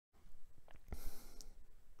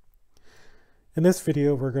In this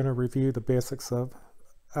video, we're going to review the basics of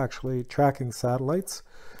actually tracking satellites.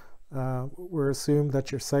 We're assumed that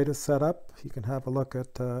your site is set up. You can have a look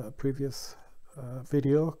at a previous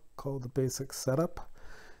video called the basic setup.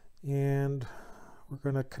 And we're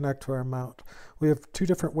going to connect to our mount. We have two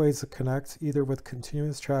different ways to connect, either with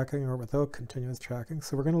continuous tracking or without continuous tracking.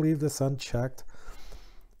 So we're going to leave this unchecked.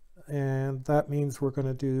 And that means we're going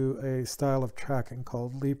to do a style of tracking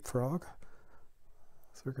called leapfrog.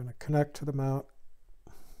 So we're going to connect to the mount.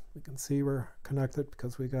 We can see we're connected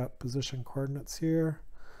because we got position coordinates here.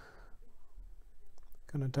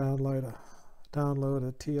 Going to download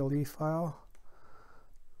a TLE file.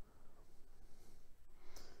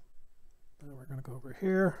 Then we're going to go over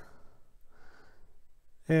here.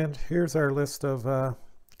 And here's our list of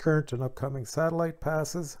current and upcoming satellite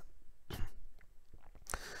passes.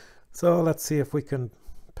 So let's see if we can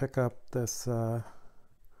pick up this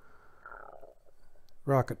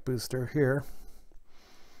rocket booster here.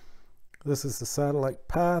 This is the satellite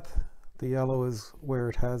path. The yellow is where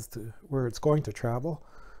it's going to travel.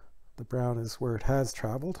 The brown is where it has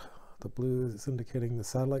traveled. The blue is indicating the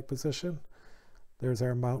satellite position. There's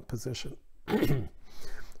our mount position. We're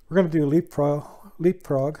going to do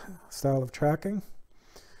leapfrog style of tracking.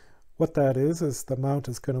 What that is the mount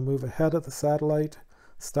is going to move ahead of the satellite,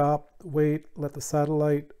 stop, wait, let the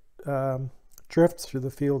satellite drift through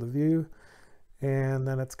the field of view, and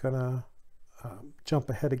then it's going to jump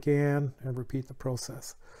ahead again and repeat the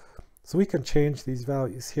process. So we can change these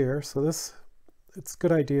values here. So it's a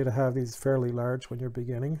good idea to have these fairly large when you're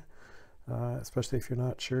beginning, especially if you're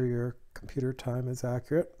not sure your computer time is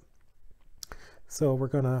accurate. So we're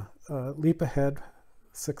going to leap ahead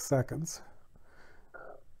 6 seconds.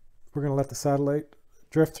 We're going to let the satellite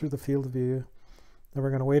drift through the field of view. Then we're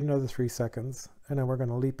going to wait another 3 seconds, and then we're going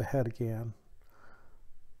to leap ahead again.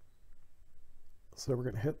 So we're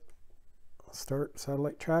going to hit start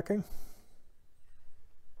satellite tracking.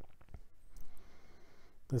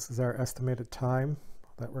 This is our estimated time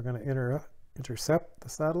that we're going to intercept the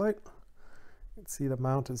satellite. You can see the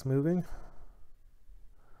mount is moving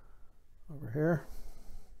over here.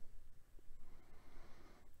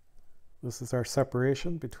 This is our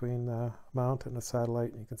separation between the mount and the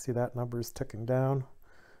satellite. You can see that number is ticking down.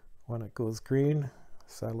 When it goes green,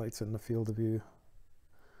 satellite's in the field of view.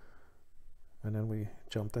 And then we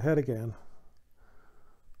jumped ahead again.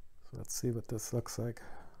 So let's see what this looks like.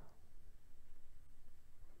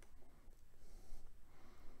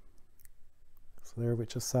 So there we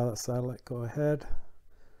just saw the satellite go ahead.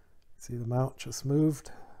 See the mount just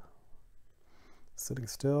moved. Sitting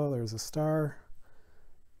still, there's a star.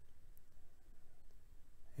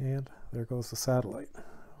 And there goes the satellite,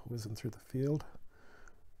 whizzing through the field.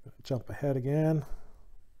 Jump ahead again.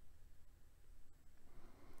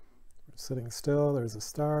 We're sitting still, there's a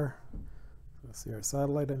star. We'll see our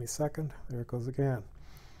satellite any second. There it goes again.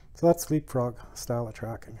 So that's leapfrog style of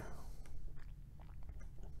tracking.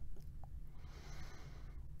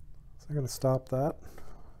 So I'm going to stop that.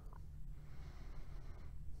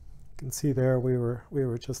 You can see there we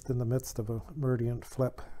were just in the midst of a meridian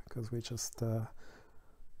flip because we just the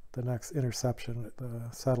next interception, the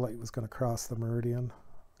satellite was going to cross the meridian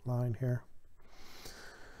line here.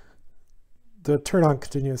 To turn on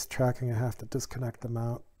continuous tracking, I have to disconnect the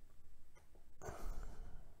mount.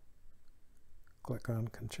 Click on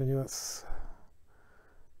continuous,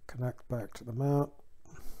 connect back to the mount.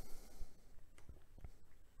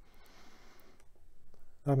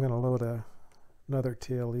 I'm going to load another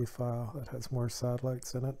TLE file that has more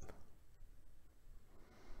satellites in it.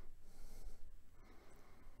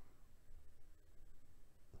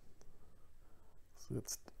 So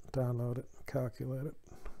let's download it and calculate it.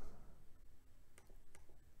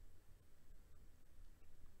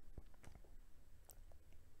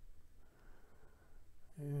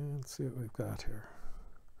 And see what we've got here.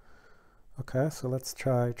 Okay, so let's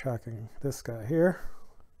try tracking this guy here.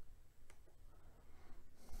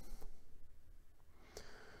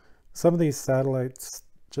 Some of these satellites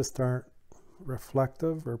just aren't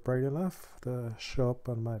reflective or bright enough to show up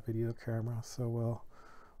on my video camera, so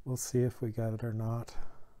we'll see if we get it or not.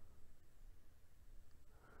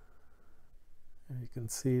 And you can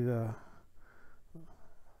see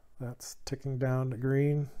that's ticking down to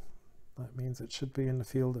green. That means it should be in the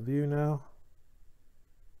field of view now.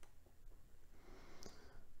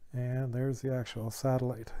 And there's the actual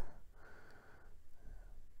satellite.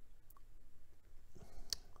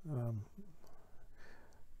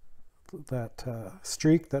 That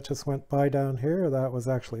streak that just went by down here, that was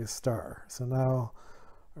actually a star. So now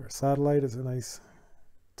our satellite is a nice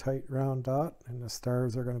tight round dot, and the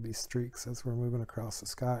stars are going to be streaks as we're moving across the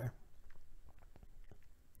sky.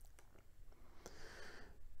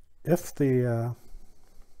 if the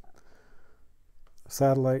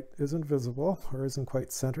satellite isn't visible or isn't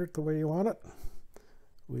quite centered the way you want it,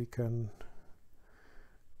 we can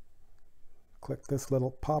click this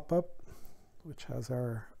little pop-up which has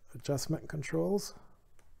our adjustment controls,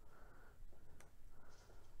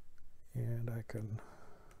 and I can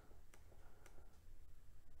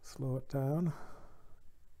slow it down.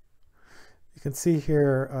 You can see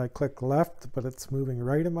here I click left, but it's moving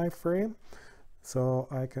right in my frame, so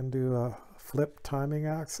I can do a flip timing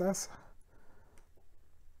access,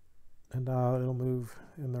 and now it'll move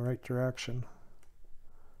in the right direction.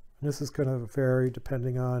 And this is going to vary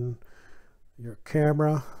depending on your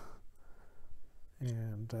camera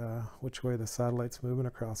and which way the satellite's moving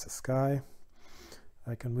across the sky.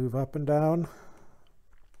 I can move up and down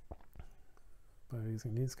by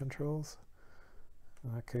using these controls.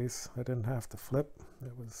 In that case, I didn't have to flip.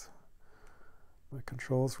 It was, my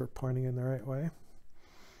controls were pointing in the right way.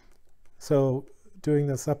 So doing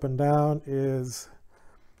this up and down is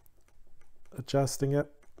adjusting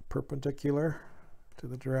it perpendicular to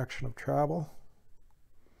the direction of travel.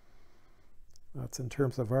 That's in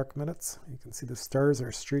terms of arc minutes. You can see the stars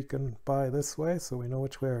are streaking by this way, so we know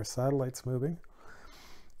which way our satellite's moving.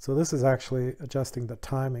 So this is actually adjusting the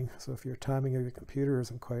timing. So if your timing of your computer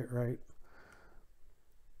isn't quite right,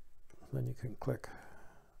 then you can click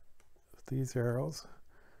these arrows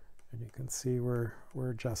and you can see we're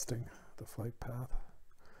adjusting the flight path.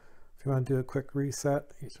 If you want to do a quick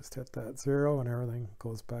reset, you just hit that 0 and everything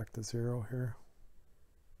goes back to 0 here.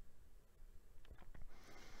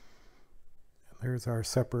 And there's our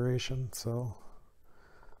separation, so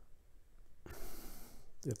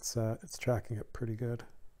it's tracking it pretty good.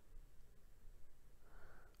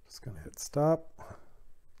 Just going to hit stop.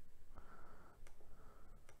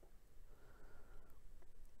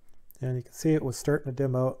 And you can see it was starting to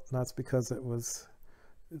dim out, and that's because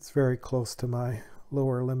it's very close to my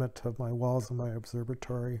lower limit of my walls in my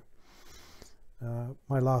observatory.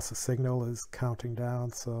 My loss of signal is counting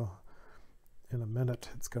down, so in a minute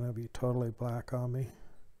it's going to be totally black on me.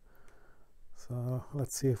 So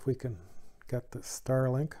let's see if we can get this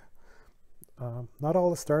Starlink. Not all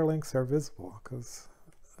the Starlinks are visible because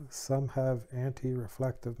some have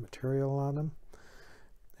anti-reflective material on them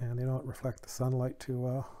and they don't reflect the sunlight too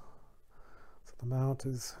well. So the mount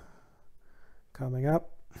is coming up.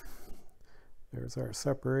 There's our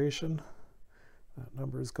separation. That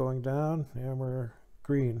number is going down and we're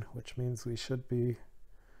green, which means we should be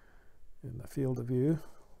in the field of view.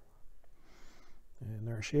 And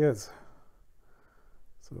there she is.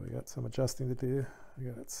 So we got some adjusting to do. I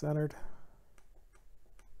got it centered.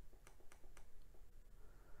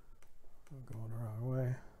 I'm going the wrong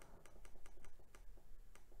way.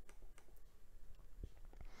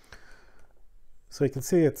 So you can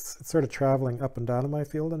see it's sort of traveling up and down in my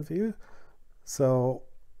field of view. So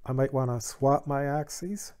I might want to swap my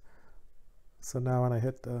axes. So now when I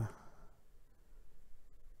hit the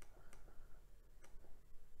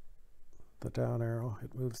down arrow,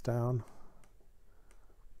 it moves down.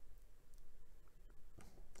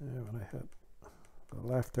 And when I hit the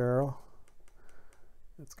left arrow,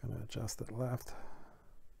 it's going to adjust it left.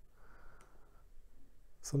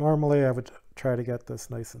 So normally I would try to get this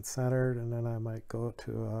nice and centered, and then I might go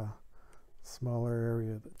to a smaller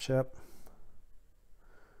area of the chip.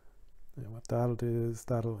 And what that'll do is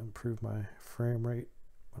that'll improve my frame rate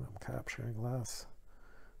when I'm capturing less.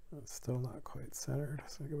 It's still not quite centered,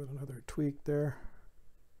 so I give it another tweak there.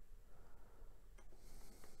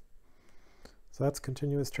 So that's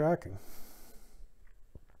continuous tracking.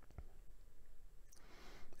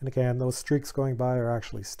 And again, those streaks going by are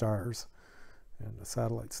actually stars. And the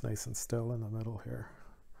satellite's nice and still in the middle here.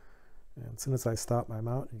 And as soon as I stop my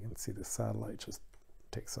mount, you can see the satellite just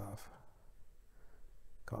takes off.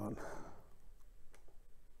 Gone.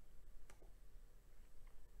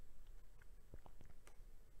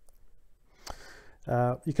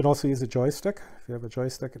 You can also use a joystick. If you have a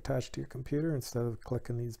joystick attached to your computer, instead of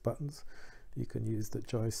clicking these buttons, you can use the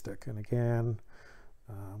joystick. And again,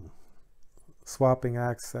 swapping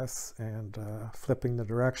axis and flipping the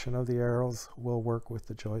direction of the arrows will work with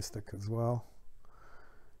the joystick as well.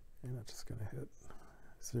 And I'm just going to hit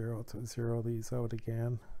 0 to 0 these out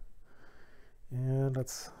again. And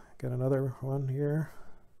let's get another one here.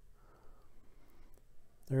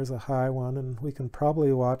 There's a high one, and we can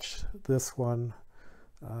probably watch this one.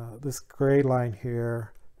 This gray line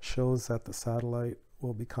here shows that the satellite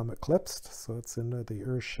will become eclipsed, so it's into the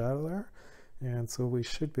Earth's shadow there. And so we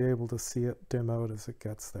should be able to see it dim out as it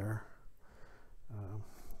gets there.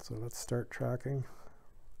 So let's start tracking.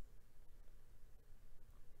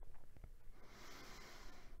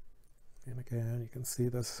 And again, you can see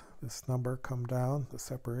this number come down, the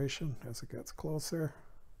separation, as it gets closer.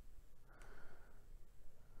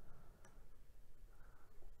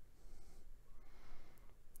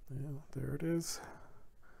 Yeah, there it is,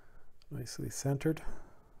 nicely centered.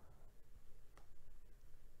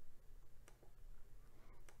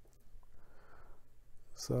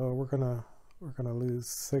 So we're gonna lose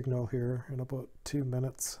signal here in about 2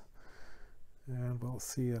 minutes, and we'll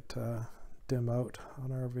see it dim out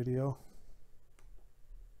on our video.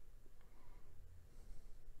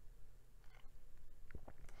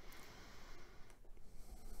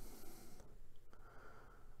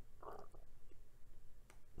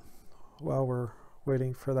 While we're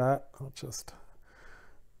waiting for that, I'll just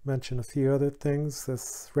mention a few other things.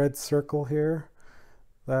 This red circle here,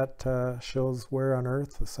 that shows where on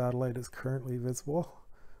Earth the satellite is currently visible.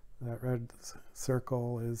 That red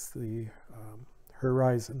circle is the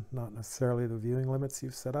horizon, not necessarily the viewing limits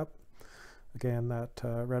you've set up. Again, that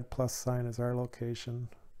red plus sign is our location,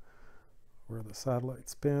 where the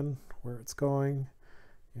satellite's been, where it's going,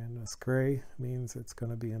 and this gray means it's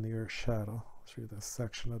going to be in the Earth's shadow through this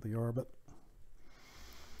section of the orbit.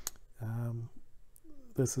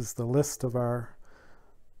 This is the list of our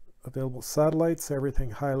available satellites.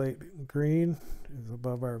 Everything highlighted green is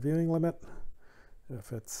above our viewing limit.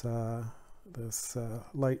 If it's this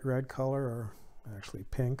light red color, or actually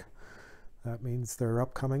pink, that means they're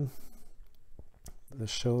upcoming.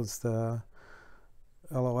 This shows the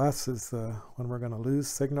LOS is when we're going to lose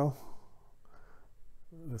signal.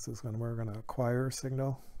 This is when we're going to acquire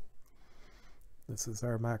signal. This is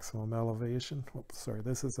our maximum elevation. Oops, sorry,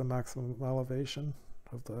 this is the maximum elevation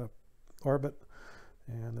of the orbit,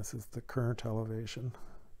 and this is the current elevation.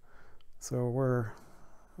 So we're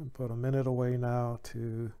about a minute away now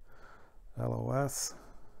to LOS.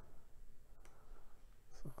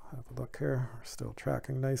 So have a look here. We're still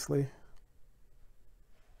tracking nicely.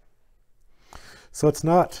 So it's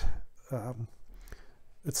not a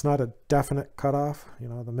definite cutoff. You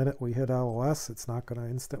know, the minute we hit LOS, it's not going to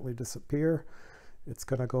instantly disappear. It's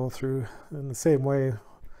going to go through in the same way.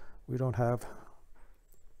 We don't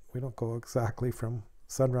go exactly from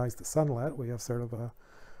sunrise to sunset. We have sort of a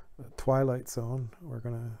twilight zone. We're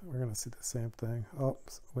gonna see the same thing. Oh,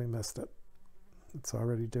 we missed it. It's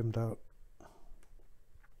already dimmed out.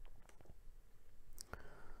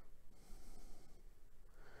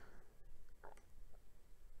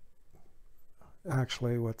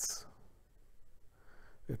 Actually,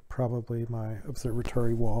 probably my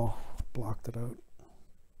observatory wall blocked it out.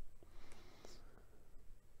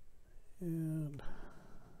 And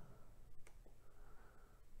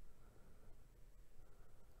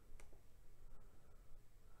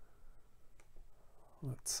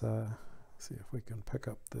let's see if we can pick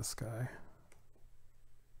up this guy.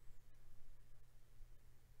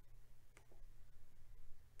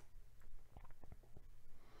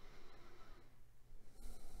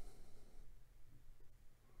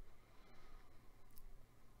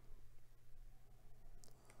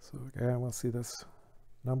 So again, we'll see this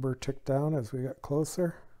number tick down as we get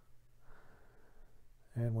closer.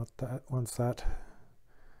 And once that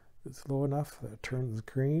is low enough that it turns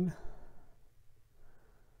green,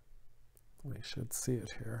 we should see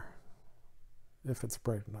it here, if it's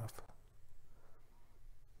bright enough.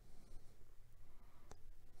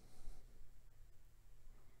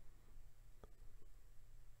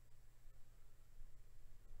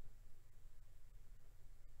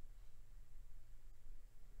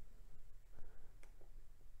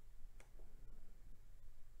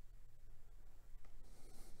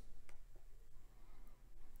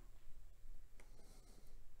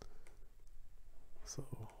 So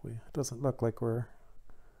it doesn't look like we're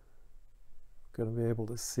going to be able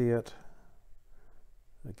to see it.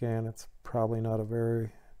 Again, it's probably not a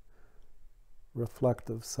very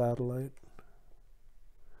reflective satellite.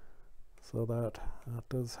 So that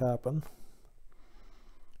does happen.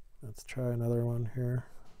 Let's try another one here.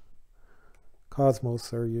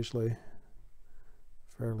 Cosmos are usually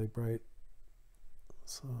fairly bright.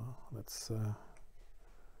 So let's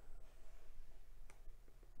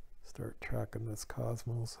start tracking this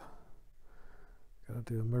cosmos. Got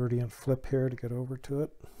to do a meridian flip here to get over to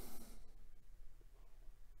it.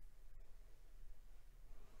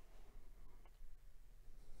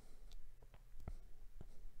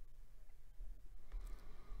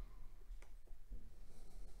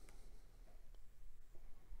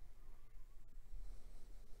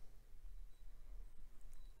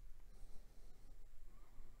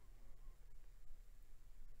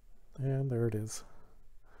 And there it is,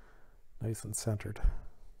 nice and centered.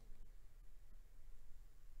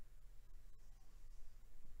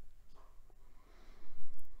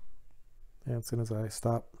 And as soon as I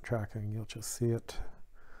stop tracking, you'll just see it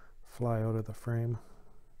fly out of the frame.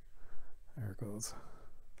 There it goes.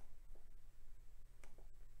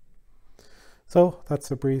 So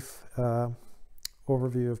that's a brief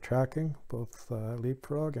overview of tracking, both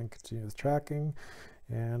leapfrog and continuous tracking,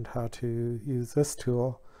 and how to use this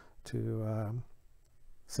tool to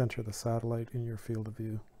center the satellite in your field of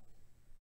view.